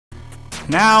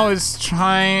Now it's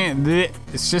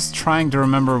just trying to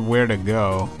remember where to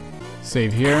go.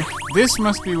 Save here. This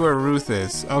must be where Ruth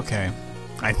is. Okay.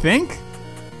 I think?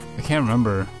 I can't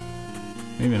remember.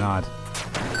 Maybe not.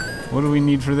 What do we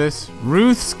need for this?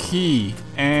 Ruth's key.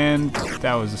 And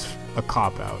that was a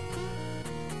cop-out.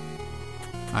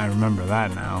 I remember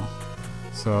that now.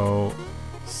 So,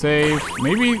 save.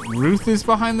 Maybe Ruth is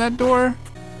behind that door?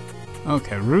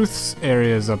 Okay, Ruth's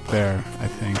area is up there, I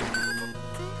think.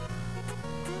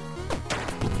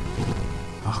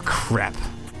 Oh, crap.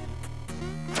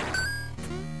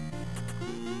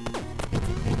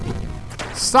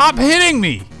 Stop hitting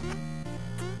me!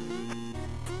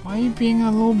 Why are you being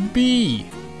a little bee?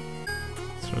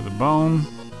 Throw the bone.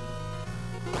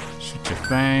 Shoot your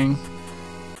thing.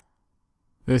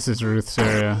 This is Ruth's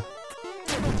area.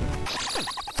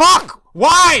 Fuck!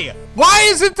 Why? Why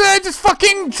is it that I just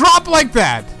fucking drop like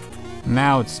that?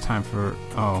 Now it's time for...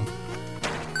 Oh.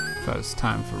 I thought it was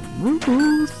time for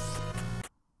Ruth.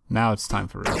 Now it's time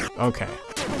for Ruth. Okay.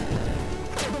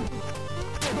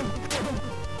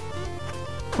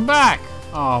 Come back!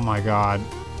 Oh my god.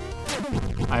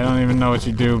 I don't even know what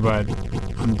you do, but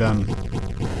I'm done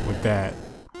with that.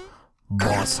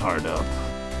 Boss hard up.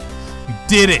 You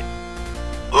did it!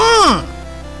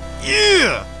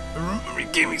 Yeah! I remember you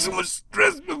gave me so much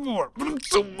stress before, but I'm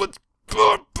so much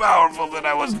more powerful than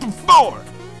I was before!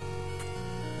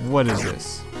 What is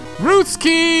this? Ruth's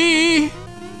key!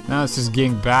 Now it's just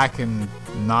getting back and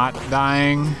not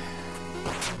dying.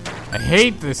 I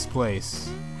hate this place.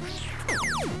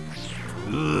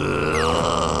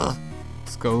 Ugh.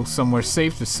 Let's go somewhere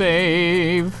safe to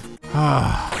save.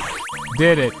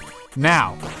 Did it.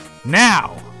 Now.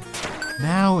 Now!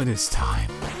 Now it is time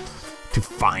to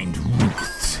find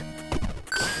Ruth.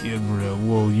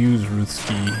 We'll use Ruth's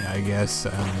key, I guess.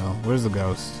 I don't know. Where's the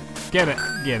ghost? Get out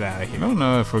of here. I don't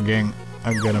know if we're getting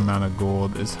a good amount of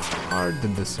gold. It's hard to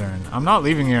discern. I'm not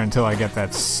leaving here until I get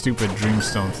that stupid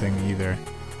dreamstone thing either.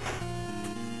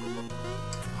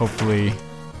 Hopefully,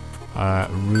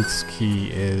 Ruth's key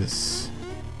is...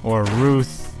 Or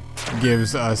Ruth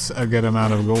gives us a good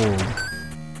amount of gold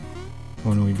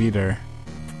when we beat her.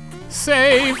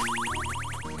 Save!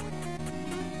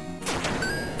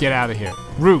 Get out of here.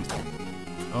 Ruth!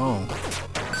 Oh.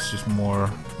 It's just more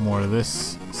of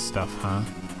this stuff, huh?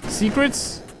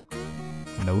 Secrets?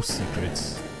 No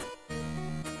secrets.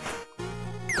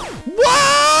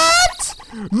 What?!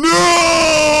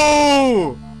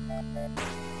 No!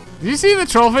 Did you see the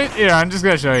troll face? Here, I'm just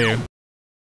gonna show you.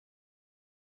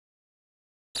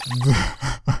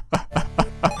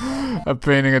 I'm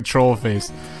painting a troll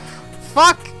face.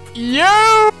 Fuck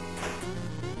you!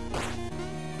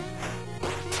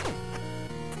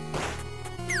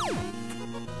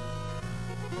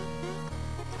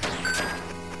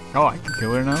 Oh, I can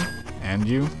kill her now? And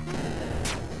you?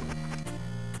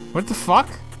 What the fuck?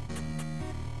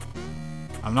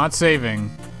 I'm not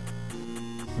saving.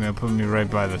 It's gonna put me right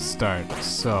by the start,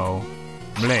 so...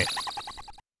 Bleh.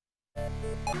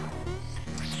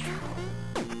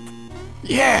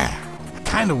 Yeah!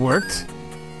 Kinda worked.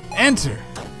 Enter!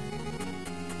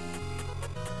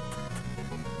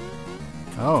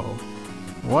 Oh.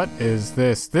 What is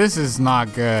this? This is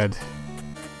not good.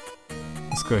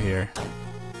 Let's go here.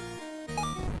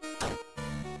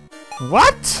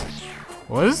 What?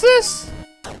 What is this?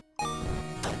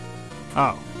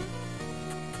 Oh.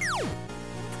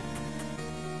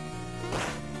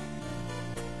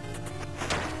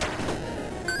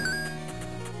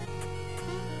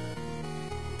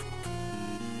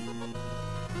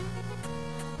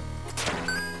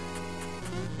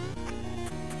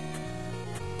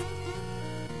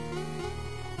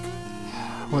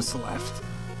 What's left?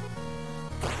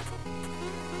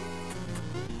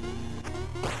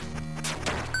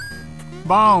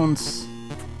 Bones!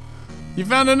 You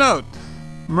found a note.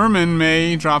 Merman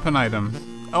may drop an item.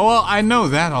 Oh, well, I know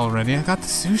that already. I got the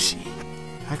sushi.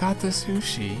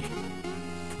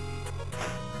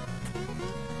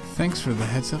 Thanks for the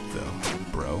heads up, though,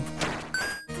 bro.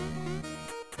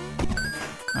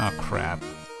 Oh, crap.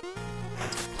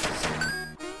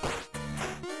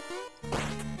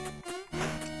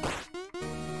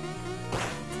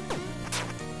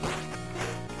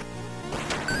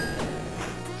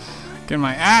 Getting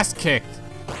my ass kicked.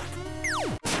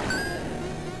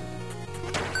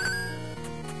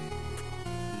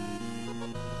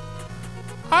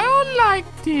 I don't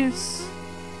like this.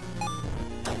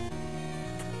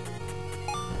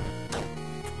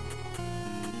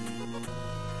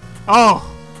 Oh,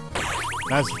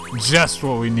 that's just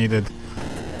what we needed.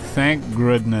 Thank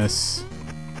goodness.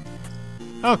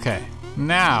 Okay,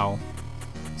 now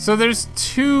So there's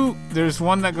two. There's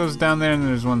one that goes down there and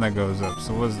there's one that goes up.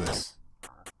 So what's this?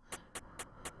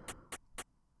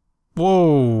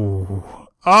 Whoa.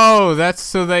 Oh, that's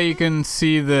so that you can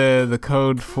see the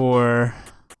code for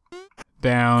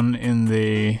down in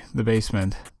the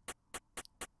basement.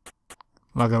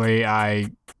 Luckily,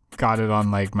 I got it on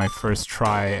like my first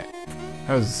try.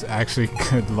 That was actually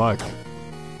good luck.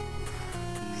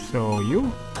 So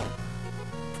you?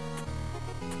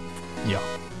 Yeah.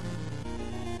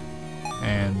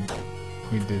 And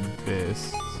we did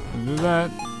this. We do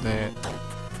that, that,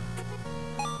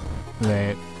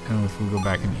 that, and if we go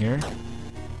back in here,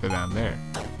 go down there.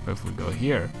 But if we go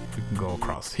here, we can go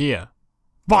across here.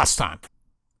 Boss time!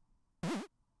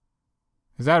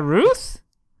 Is that Ruth?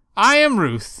 I am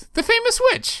Ruth, the famous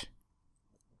witch.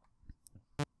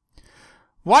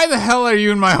 Why the hell are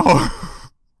you in my home?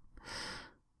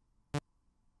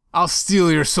 I'll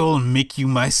steal your soul and make you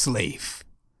my slave.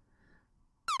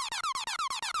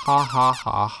 Ha ha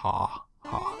ha ha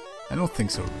ha. I don't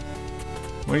think so.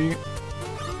 What are you?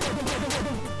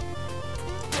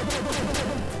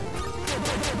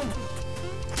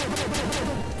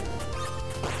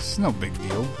 It's no big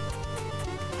deal.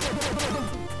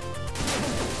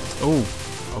 Oh,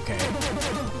 okay.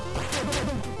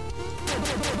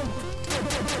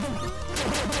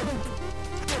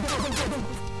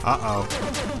 Uh-oh.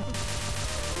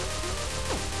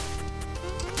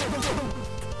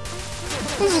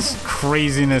 What is this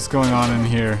craziness going on in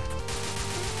here?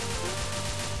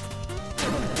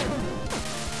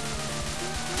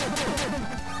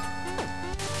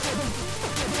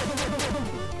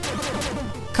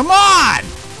 Come on!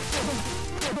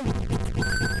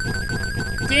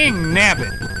 Dang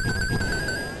nabbit.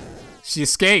 She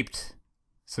escaped.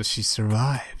 So she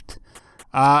survived.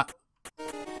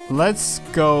 Let's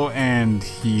go and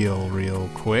heal real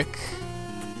quick.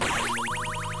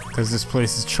 Because this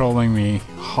place is trolling me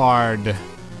hard.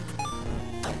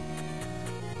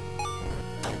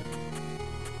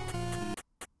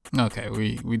 Okay,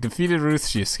 we defeated Ruth,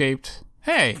 she escaped.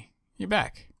 Hey, you're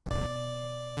back.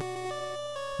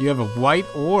 You have a white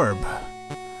orb.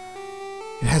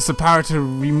 It has the power to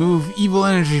remove evil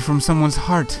energy from someone's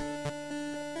heart.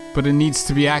 But it needs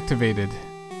to be activated.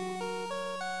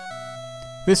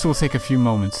 This will take a few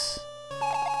moments.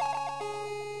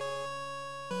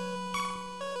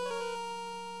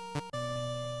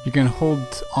 You can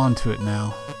hold on to it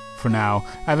now. For now.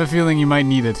 I have a feeling you might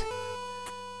need it.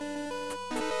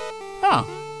 Oh,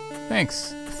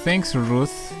 thanks. Thanks,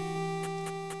 Ruth.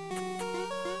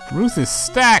 Ruth is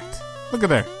stacked! Look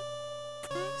at her.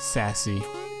 Sassy.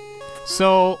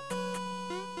 So...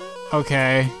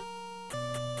 Okay.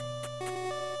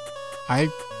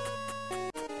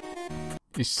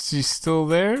 Is she still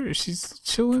there? Is she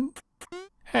chilling?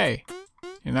 Hey.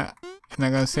 You're not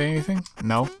gonna say anything?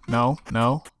 No, no,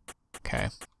 no. Okay.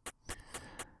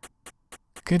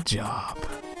 Good job.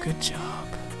 Good job.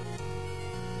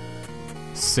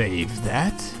 Save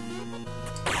that.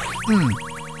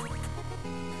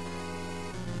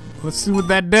 Let's see what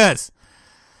that does.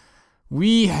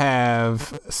 We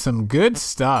have some good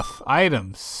stuff.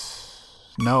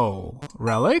 Items. No.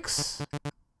 Relics?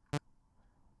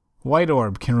 White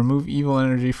orb can remove evil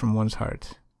energy from one's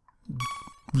heart.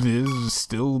 This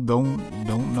still don't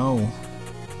know.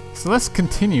 So let's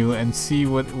continue and see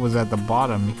what was at the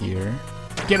bottom here.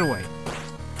 Get away.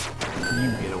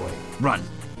 You get away. Run.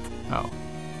 Oh.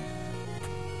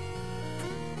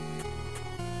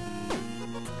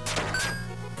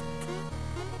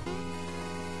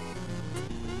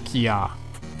 Kia.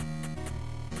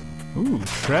 Ooh,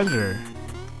 treasure.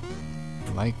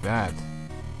 I like that.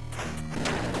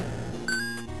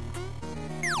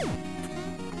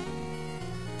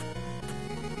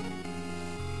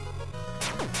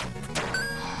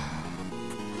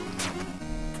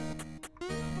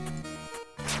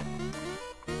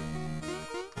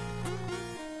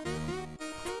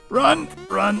 Run,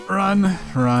 run, run,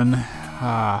 run.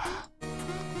 Ah.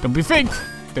 Don't be faked.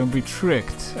 Don't be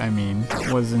tricked. I mean,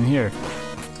 what's in here?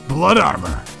 Blood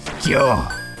armor. Kill.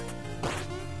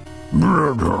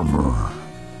 Blood armor.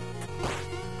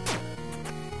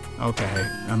 Okay,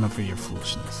 enough of your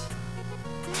foolishness.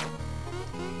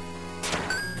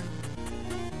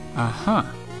 Uh-huh.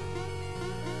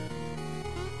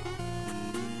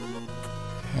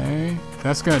 Okay.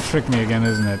 That's gonna trick me again,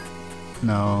 isn't it?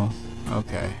 No.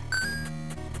 Okay.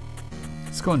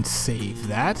 Let's go and save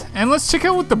that. And let's check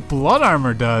out what the blood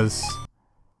armor does.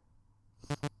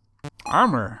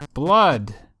 Armor.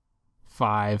 Blood.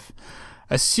 5.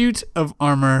 A suit of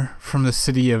armor from the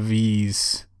city of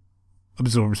Ease.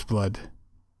 Absorbs blood.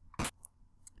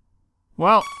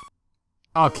 Well,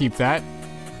 I'll keep that.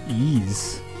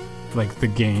 Ease. like the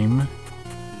game,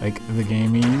 like the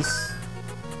gamies,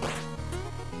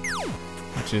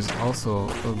 which is also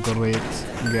a great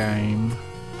game.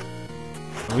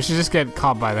 We should just get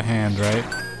caught by the hand, right?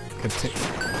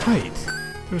 Wait,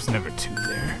 there's never 2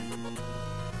 there.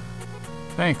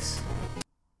 Thanks.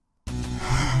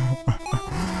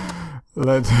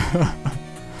 Let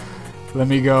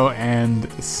me go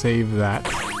and save that.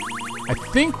 I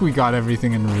think we got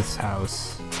everything in Ruth's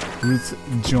house. Ruth's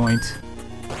joint.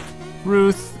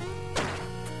 Ruth.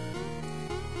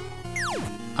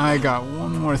 I got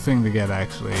one more thing to get,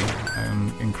 actually.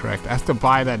 I'm incorrect. I have to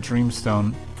buy that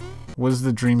Dreamstone. What does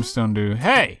the Dreamstone do?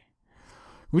 Hey!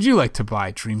 Would you like to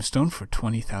buy Dreamstone for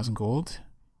 20,000 gold?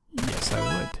 Yes,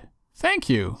 I would. Thank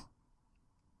you.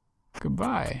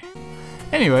 Goodbye.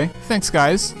 Anyway, thanks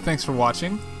guys. Thanks for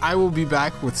watching. I will be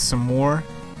back with some more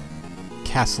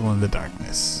Castle in the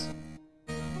Darkness.